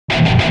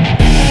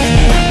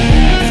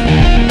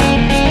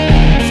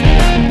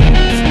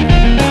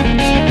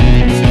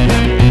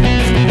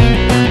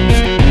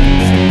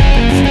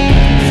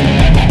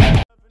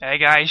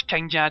guys,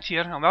 King Jad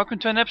here, and welcome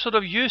to an episode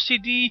of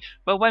UCD,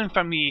 but win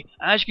for me.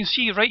 And as you can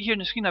see right here on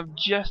the screen, I've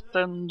just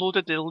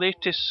downloaded the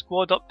latest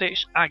squad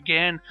updates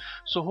again.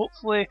 So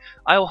hopefully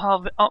I'll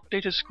have the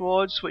updated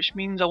squads, which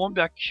means I won't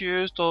be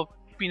accused of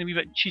being a wee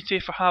bit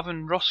cheaty for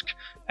having Rusk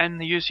in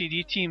the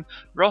UCD team.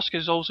 Rusk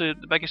is also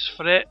the biggest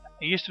threat.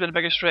 He used to be the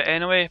biggest threat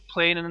anyway,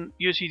 playing in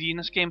UCD in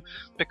this game,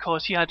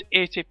 because he had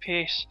 80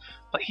 pace.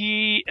 But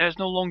he is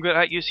no longer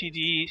at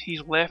UCD,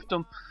 he's left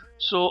them.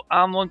 So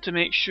I'm wanting to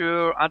make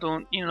sure I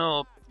don't,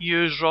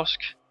 use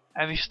Rusk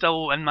if he's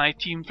still in my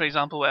team, for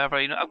example, whatever.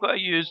 I've got to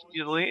use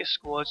the latest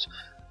squads.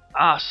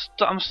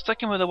 I'm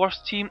sticking with the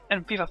worst team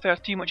in FIFA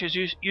 13, which is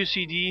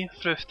UCD,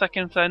 through thick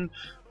and thin,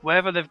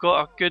 whether they've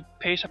got a good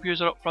pace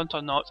abuser up front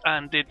or not,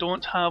 and they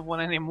don't have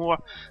one anymore.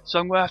 So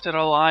I'm going to have to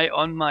rely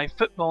on my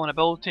footballing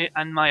ability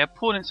and my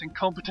opponent's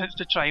incompetence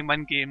to try and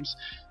win games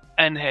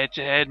in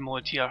head-to-head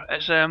mode here.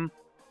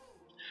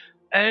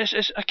 I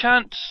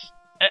can't.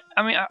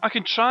 I mean, I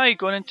can try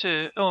going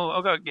into. Oh,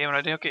 I've got a game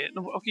already. Okay,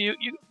 okay,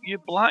 you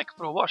black,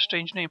 bro. What a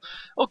strange name.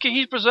 Okay,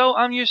 he's Brazil.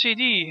 I'm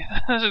UCD.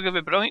 This is gonna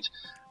be brilliant.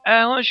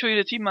 Let me show you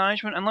the team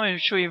management, and let me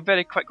show you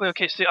very quickly.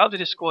 Okay, so the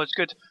updated squads,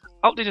 good.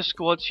 Updated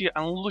squads here,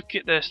 and look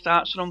at the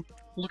stats on them.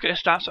 Look at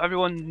the stats of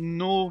everyone.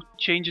 No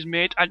changes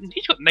made, and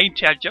he's got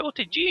 90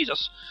 agility.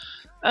 Jesus.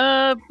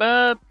 No,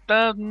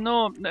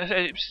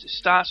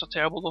 stats are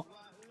terrible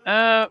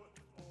though.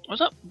 Was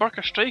that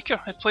Burker Striker?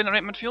 He's playing a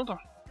right midfielder.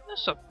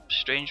 That's a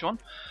strange one.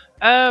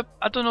 I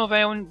don't know if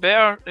anyone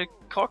better.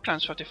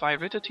 Corcoran's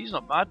 55 rated, he's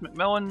not bad.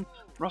 McMillan,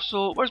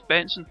 Russell, where's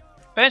Benson?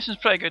 Benson's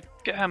pretty good,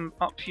 get him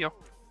up here.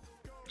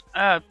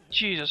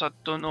 Jesus, I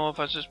don't know if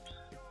I just...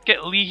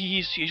 Get Leahy,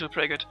 he's usually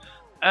pretty good.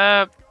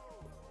 Oh,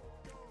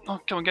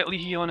 come on, get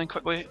Leahy on in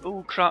quickly.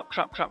 Oh, crap,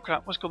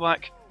 let's go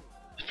back.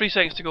 3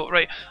 seconds to go,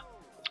 right.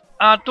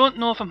 I don't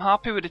know if I'm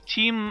happy with the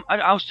team.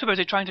 I was too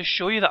busy trying to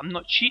show you that I'm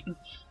not cheating.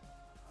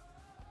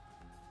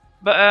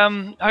 But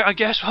I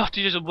guess we'll have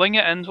to just wing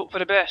it and hope for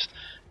the best.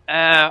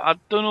 I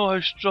don't know how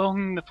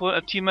strong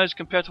the team is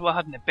compared to what I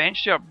had in the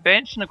bench there.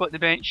 Benson I got the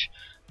bench,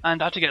 and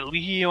I had to get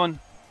Leahy on.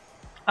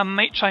 I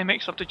might try and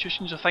make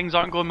substitutions if things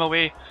aren't going my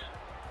way.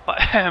 But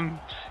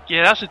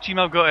yeah, that's the team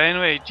I've got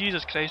anyway.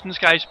 Jesus Christ, and this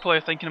guy's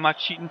probably thinking, am I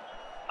cheating?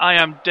 I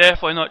am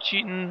definitely not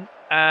cheating.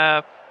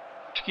 Yeah,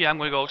 I'm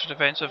going to go ultra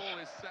defensive.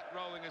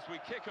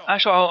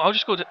 Actually, I'll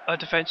just go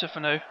defensive for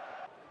now.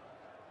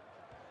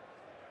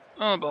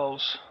 Oh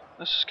balls.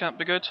 This can't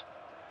be good.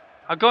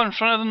 I got in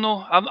front of them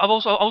though.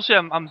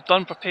 I'm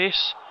done for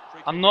pace.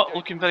 I'm not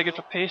looking very good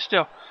for pace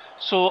there.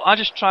 So I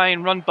just try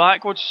and run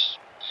backwards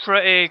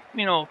pretty,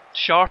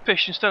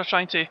 sharpish instead of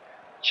trying to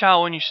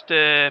challenge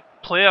the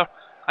player.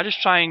 I just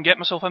try and get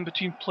myself in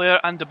between player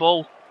and the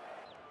ball.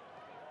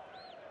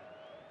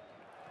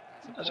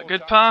 That's a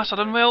good pass, I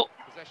done well.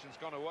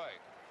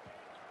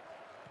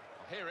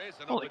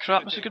 Holy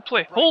crap, that's a good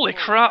play. Holy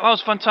crap, that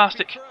was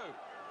fantastic.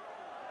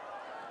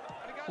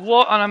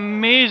 What an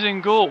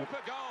amazing goal.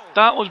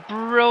 That was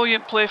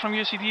brilliant play from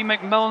UCD.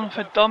 McMillan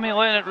for dummy,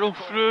 letting it roll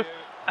through.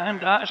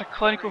 And that is a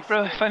clinical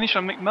finish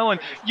from McMillan.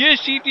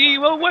 UCD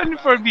will win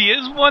for me.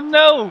 It's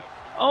 1-0.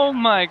 Oh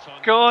my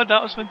god,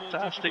 that was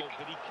fantastic.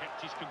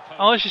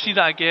 I'll let you see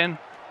that again.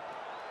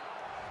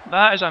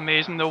 That is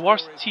amazing. The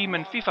worst team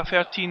in FIFA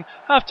 13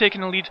 have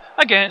taken the lead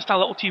against a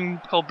little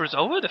team called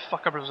Brazil. Where the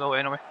fuck are Brazil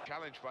anyway?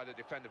 It's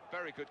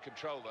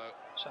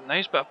a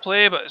nice bit of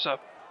play, but it's a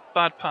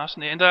bad pass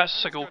in the end.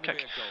 That's a goal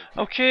kick.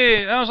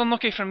 Okay, that was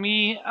unlucky for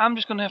me. I'm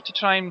just going to have to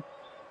try and...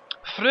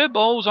 Through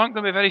balls aren't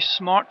going to be very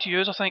smart to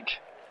use, I think,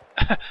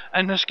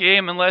 in this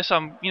game, unless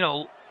I'm,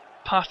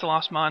 past the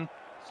last man.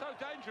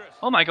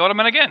 Oh my god, I'm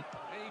in again.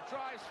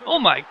 Oh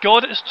my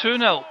god, it's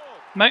 2-0.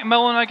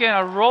 McMillan again,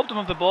 I robbed him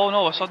of the ball, and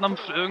all of a sudden I'm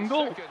through and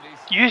goal.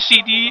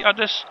 UCD are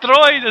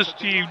destroyed this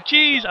team.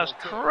 Jesus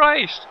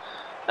Christ.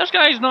 This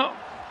guy's not...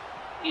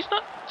 He's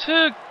not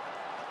too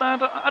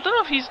bad. I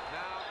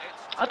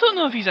don't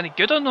know if he's any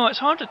good or not, it's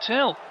hard to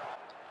tell.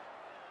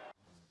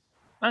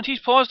 And he's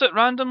paused it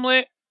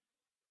randomly.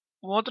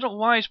 Well, I don't know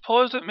why he's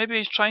paused it. Maybe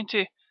he's trying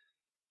to...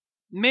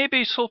 Maybe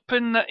he's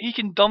hoping that he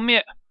can dummy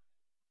it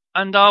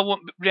and I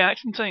won't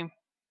react in time.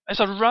 It's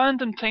a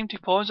random time to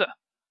pause it.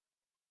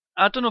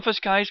 I don't know if this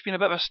guy's been a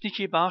bit of a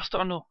sneaky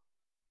bastard or no.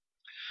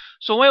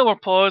 So while we're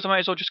paused, I might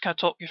as well just kind of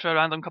talk you through a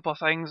random couple of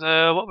things. What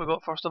have we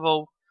got first of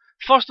all?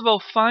 First of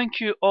all, thank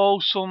you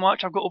all so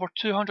much. I've got over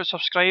 200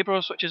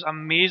 subscribers, which is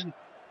amazing.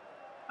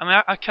 I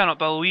mean, I cannot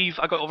believe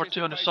I got over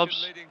 200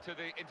 subs.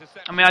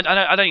 I mean,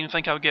 I didn't even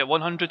think I would get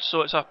 100,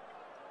 so it's a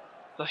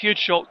huge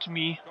shock to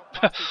me.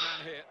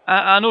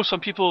 I know some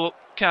people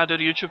kind of do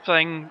the YouTube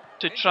thing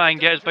to try and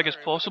get as big as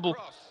possible.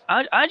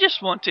 I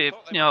just want to,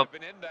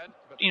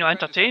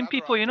 entertain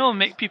people,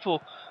 make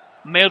people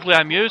mildly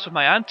amused with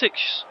my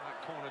antics.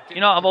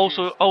 I've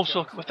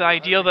also with the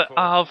idea that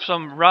I have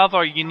some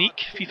rather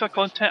unique FIFA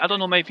content. I don't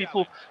know many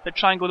people that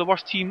try and go the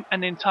worst team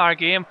in the entire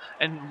game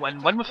and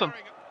win with them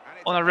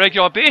on a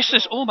regular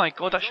basis. Oh my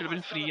god, that should have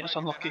been free. It's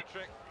unlucky.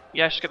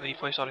 Yeah, skip the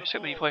replay. Sorry,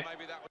 skip the replay.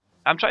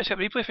 I'm trying to skip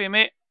the replay for you,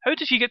 mate. How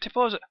did he get to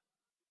pause it?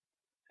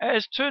 It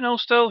is 2-0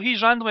 still.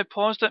 He's randomly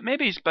paused it.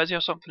 Maybe he's busy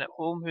or something at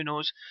home, who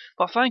knows.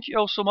 But thank you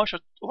all so much for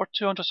over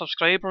 200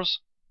 subscribers.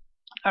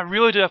 I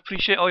really do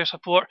appreciate all your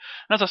support.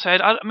 And as I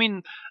said, I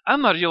mean,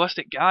 I'm a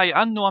realistic guy.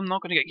 I know I'm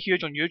not going to get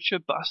huge on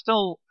YouTube, but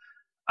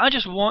I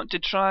just want to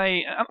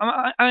try.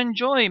 I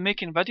enjoy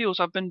making videos.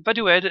 I've been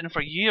video editing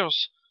for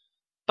years,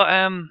 but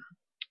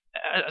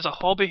as a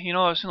hobby, you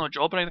know, it's no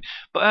job or anything.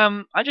 But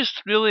I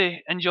just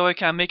really enjoy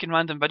kind of making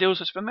random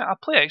videos. I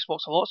play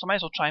Xbox a lot, so I might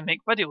as well try and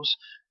make videos.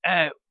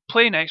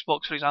 Playing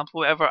Xbox, for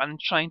example, whatever, and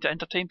trying to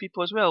entertain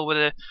people as well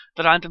with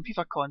the random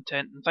FIFA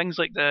content and things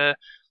like the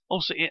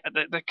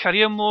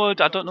career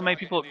mode. I don't know many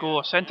people that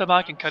go centre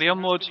back in career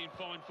mode,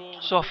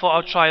 so I thought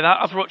I'd try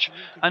that approach,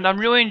 and I'm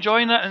really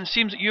enjoying it, and it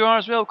seems that you are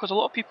as well, because a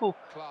lot of people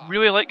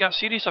really like that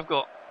series I've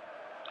got.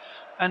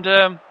 And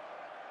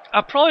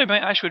I probably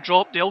might actually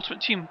drop the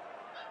Ultimate Team,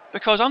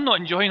 because I'm not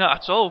enjoying it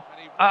at all.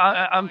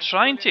 I'm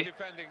trying to,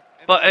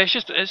 but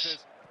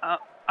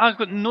I've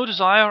got no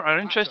desire or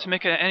interest to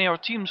make any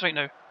other teams right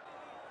now.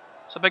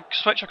 It's a big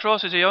switch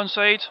across. Is he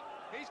onside?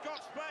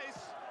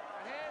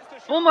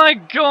 Oh my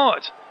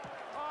god!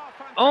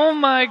 Oh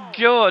my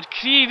god!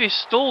 Creevy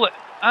stole it.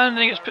 I don't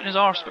think it's put in his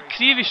arse, but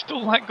Creevy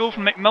stole that goal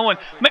from McMillan.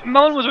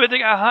 McMillan was about to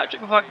get a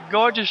hat-trick with that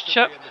gorgeous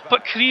chip,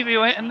 but Creevy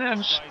went in there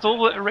and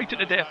stole it right at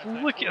the death.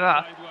 Look at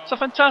that. It's a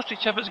fantastic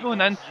chip, it's going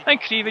in, and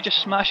Creevy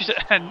just smashes it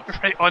in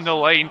right on the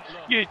line.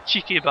 You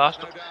cheeky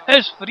bastard.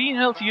 It's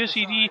 3-0 to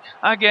UCD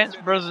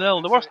against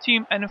Brazil. The worst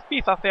team in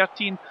FIFA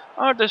 13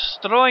 are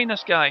destroying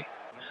this guy.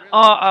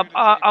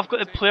 I've got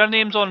the player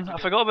names on, I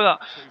forgot about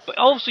that. But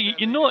also,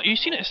 you know, you've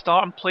seen it at the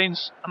start,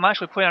 I'm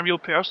actually playing a real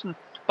person.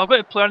 But I've got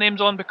the player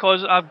names on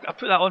because I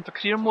put that on for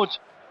career mode,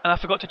 and I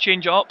forgot to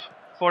change it up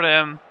for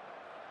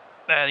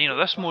you know,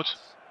 this mode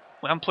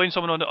when I'm playing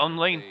someone on the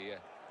online.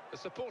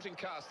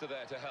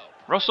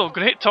 Russell,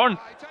 great turn.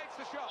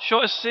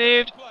 Shot is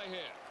saved.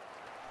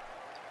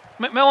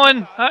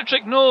 McMillan,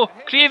 hat-trick, no.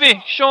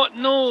 Creevy, shot,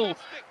 no.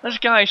 This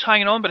guy's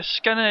hanging on by the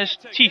skin of his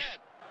teeth.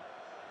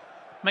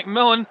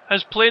 McMillan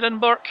has played in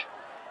Burke.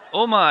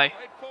 Oh my.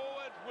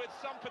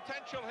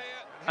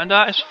 And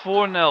that is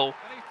 4-0.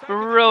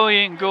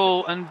 Brilliant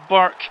goal, and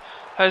Burke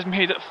has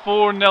made it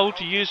 4-0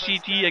 to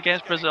UCD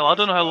against Brazil. I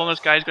don't know how long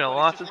this guy's going to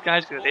last. This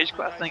guy's going to rage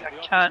quit, I think.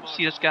 I can't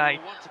see this guy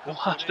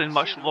lasting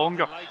much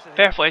longer.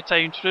 Perfectly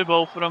timed through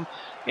ball for him.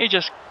 He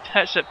just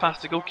hits it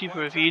past the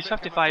goalkeeper with ease.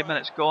 55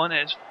 minutes gone.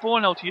 It's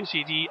 4-0 to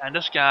UCD, and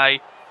this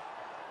guy,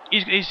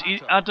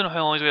 I don't know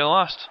how long he's going to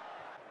last.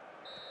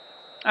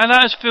 And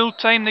that is full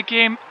time. The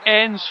game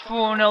ends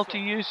 4-0 to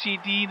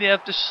UCD. They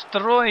have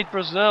destroyed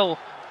Brazil.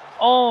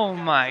 Oh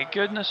my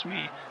goodness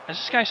me. Has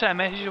this guy sent a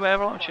message or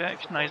whatever? Let me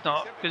check. No, he's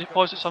not. Because he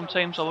paused it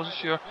sometimes, so I wasn't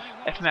sure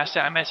if he may have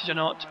sent a message or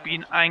not,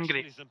 being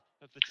angry.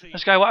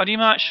 This guy want a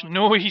rematch?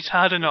 No, he's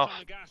had enough.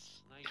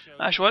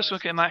 Actually, let's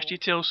look at match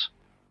details.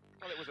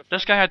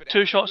 This guy had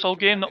 2 shots all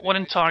game, not 1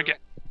 in target.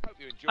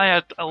 I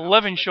had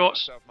 11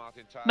 shots,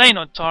 9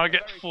 on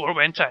target, 4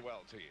 went in.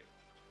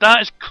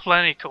 That is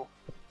clinical.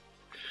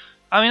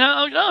 I mean,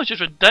 that was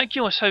just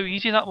ridiculous how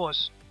easy that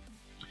was.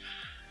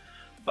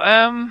 But,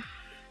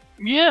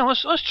 yeah,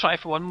 let's try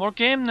for one more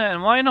game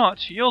then, why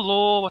not?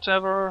 YOLO,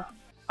 whatever.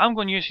 I'm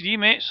going UCD,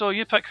 mate, so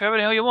you pick whoever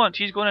the hell you want.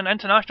 He's going an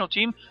international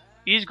team.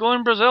 He's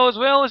going Brazil as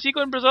well. Is he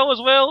going Brazil as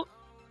well?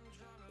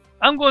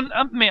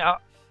 Mate,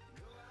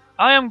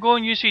 I am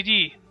going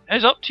UCD.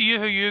 It's up to you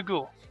how you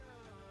go.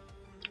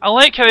 I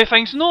like how he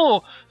thinks,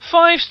 no,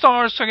 5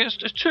 stars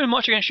is too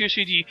much against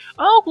UCD.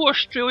 I'll go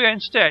Australia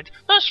instead.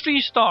 That's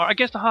 3-star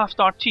against a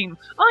half-star team.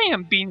 I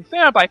am being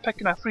fair by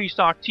picking a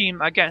 3-star team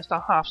against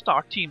a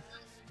half-star team.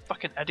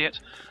 Fucking idiot.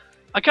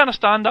 I can't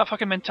understand that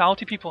fucking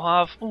mentality people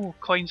have. Oh,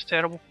 Coin's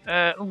terrible.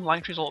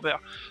 Langtry's a lot better.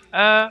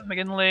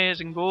 McGinley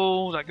is in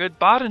goal. Is that good?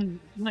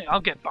 Barron,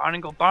 I'll get Barron in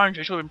goal. Barron's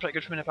usually been pretty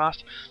good for me in the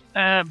past.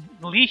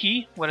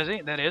 Leahy, where is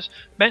he? There he is.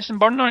 Benson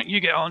Burner,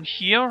 you get on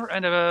here.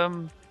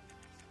 And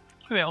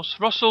who else?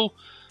 Russell.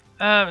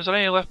 Is there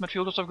any left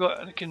midfielders I've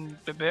got that can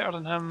be better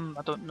than him?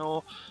 I don't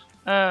know.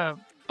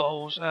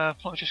 Balls.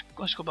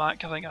 Let's go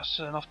back. I think that's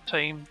enough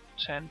time.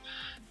 10.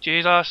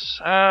 Jesus.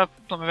 Let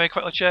me very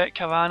quickly check.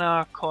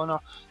 Cavana, Connor.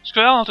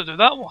 Screw it, I'll have to do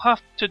that. We'll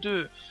have to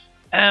do.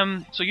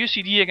 So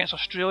UCD against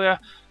Australia.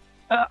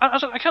 I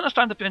can't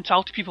understand the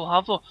mentality people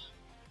have though.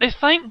 They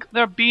think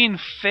they're being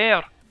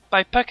fair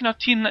by picking a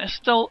team that is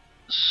still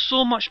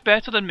so much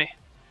better than me.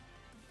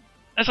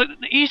 It's like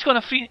he's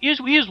gonna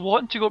he's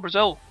wanting to go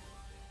Brazil,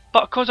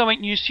 but because I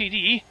went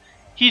UCD,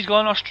 he's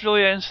gone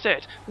Australia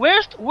instead.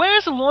 Where's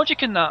the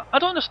logic in that? I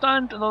don't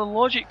understand the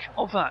logic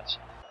of that.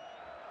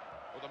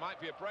 Well, there might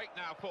be a break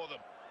now for them.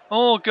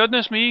 Oh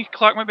goodness me,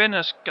 Clark might be in.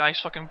 This guy's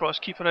fucking brought his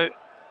keeper out.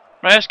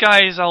 Right, this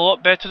guy is a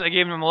lot better at the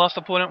game than my last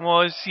opponent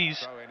was.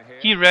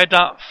 He read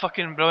that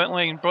fucking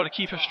brilliantly and brought the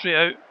keeper straight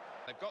out.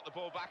 They've got the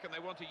ball back and they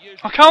want to use.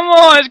 Oh come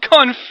on, it's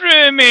gone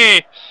through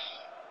me!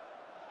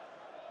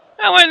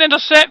 I went and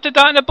intercepted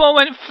that and the ball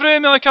went through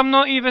me like I'm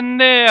not even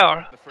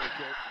there.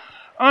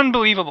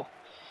 Unbelievable.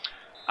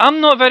 I'm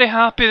not very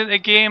happy that the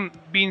game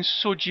being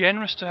so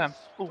generous to him.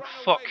 Oh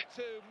fuck.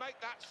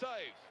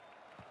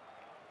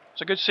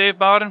 It's a good save,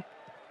 Barron.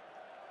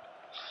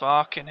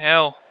 Fucking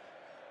hell.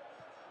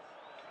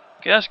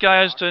 Okay, this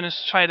guy is doing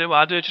is trying to do what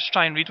I do, just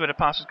try and read where the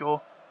passes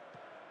go.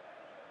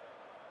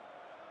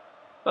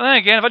 But then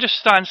again, if I just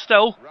stand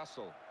still,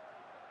 Russell.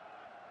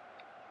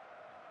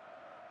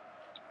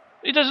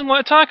 he doesn't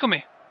want to tackle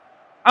me.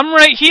 I'm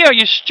right here,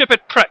 you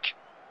stupid prick.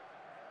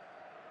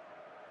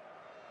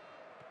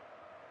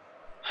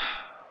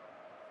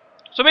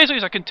 So basically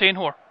he's a contain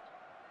whore.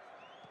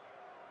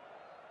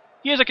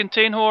 He is a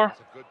contain whore.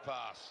 That's a good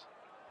pass.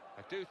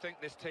 I do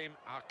think this team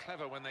are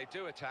clever when they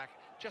do attack,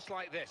 just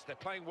like this. They're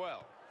playing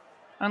well.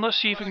 And let's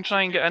see if we can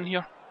try and get in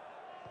here.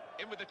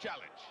 In with the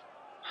challenge.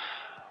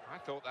 I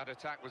thought that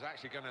attack was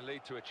actually going to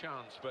lead to a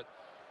chance, but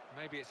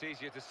maybe it's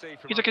easier to see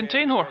from He's a up here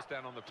contain than it whore. was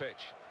down on the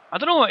pitch. I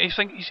don't know what he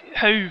thinks,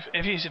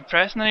 if he's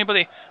impressing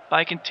anybody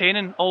by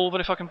containing all over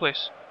the fucking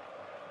place.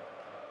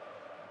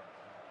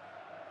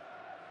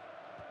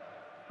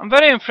 I'm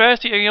very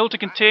impressed that you're able to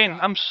contain.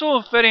 I'm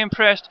so very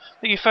impressed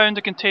that you found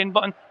the contain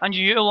button and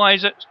you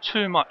utilise it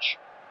too much.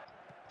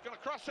 Gonna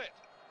cross it.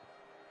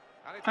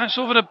 That's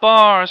over the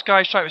bar. This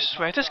guy's trying to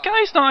sweat. This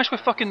guy's not actually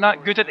fucking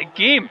that good at the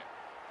game.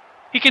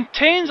 He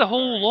contains a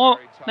whole lot,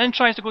 then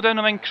tries to go down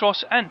the wing and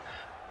cross it in.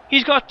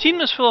 He's got a team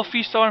that's full of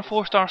 3-star and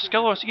 4-star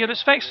skillers. You'd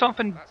expect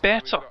something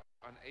better.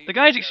 The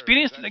guy's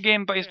experienced at the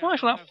game, but he's not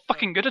actually that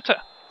fucking good at it.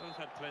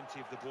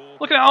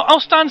 Look at it,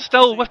 I'll stand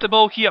still with the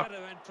ball here.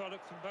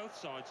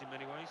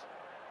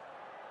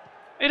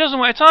 He doesn't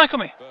want to tackle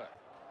me.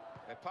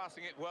 They're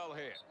passing it well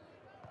here.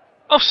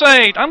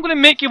 Offside! I'm going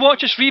to make you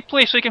watch this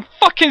replay so you can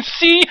fucking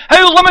see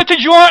how limited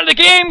you are at the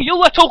game, you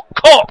little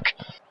cock!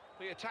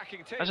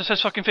 This is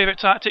his fucking favourite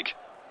tactic.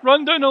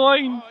 Run down the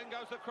line.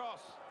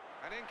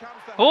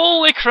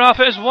 Holy crap,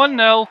 it is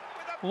 1-0.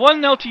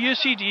 1-0 to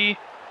UCD.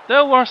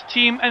 The worst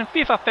team in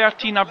FIFA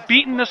 13 are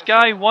beating this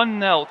guy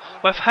 1-0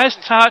 with his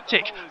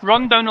tactic.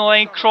 Run down the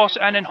line, cross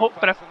it in and hope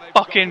for the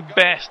fucking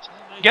best.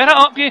 Get it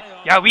up you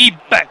wee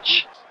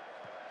bitch.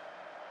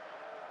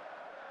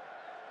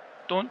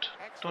 Don't.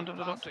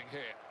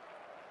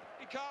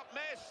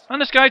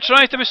 And this guy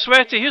tries to be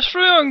sweaty. He's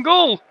through on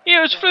goal. He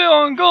was through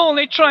on goal and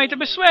he tried to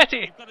be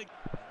sweaty.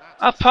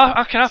 I've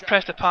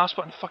pressed the pass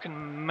button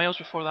fucking miles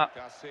before that.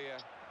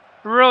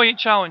 Brilliant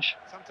challenge.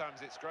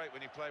 Sometimes it's great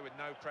when you play with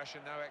no pressure,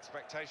 no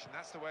expectation.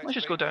 That's the way. Let's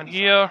just go down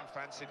here.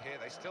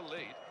 They still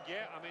lead.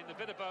 Yeah, I mean, a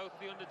bit of both.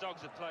 The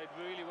underdogs have played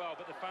really well,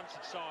 but the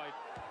fancied side.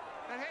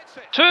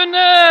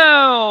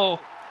 2-0!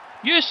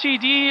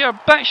 UCD are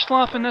bitch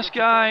slapping this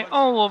guy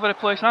all over the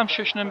place, and I'm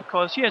shushing him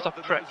because he is a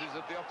prick.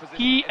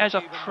 He is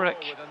a prick.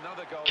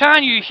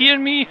 Can you hear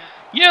me?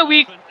 You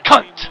wee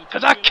cunt!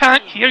 Because I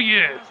can't hear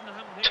you!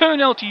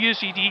 2-0 to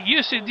UCD.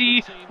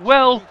 UCD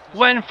will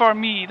win for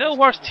me. The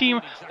worst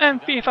team in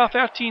FIFA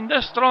 13,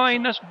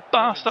 destroying this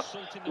bastard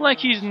like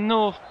he's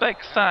no big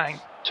thing.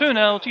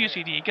 2-0 to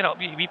UCD. Get up,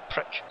 you wee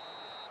prick.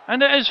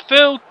 And it is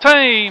full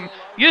time!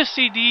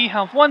 UCD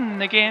have won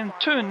the game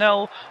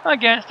 2-0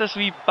 against this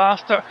wee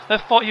bastard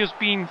that thought he was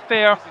being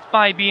fair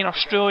by being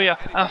Australia,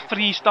 a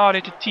 3-star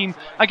rated team,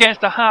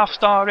 against a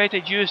half-star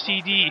rated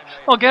UCD.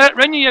 Well, get it,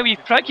 ring you wee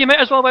prick, you might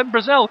as well win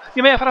Brazil.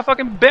 You might have had a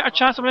fucking better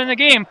chance of winning the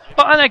game.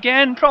 But then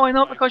again, probably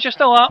not, because you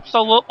still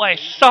absolutely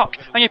suck,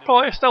 and you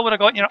probably still would have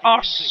gotten your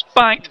arse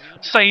spanked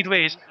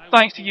sideways.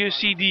 Thanks to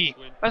UCD.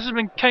 This has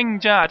been King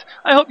Jad.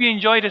 I hope you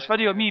enjoyed this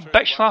video of me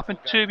bitch slapping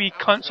two wee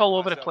cunts all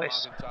over the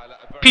place.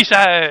 Peace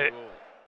out!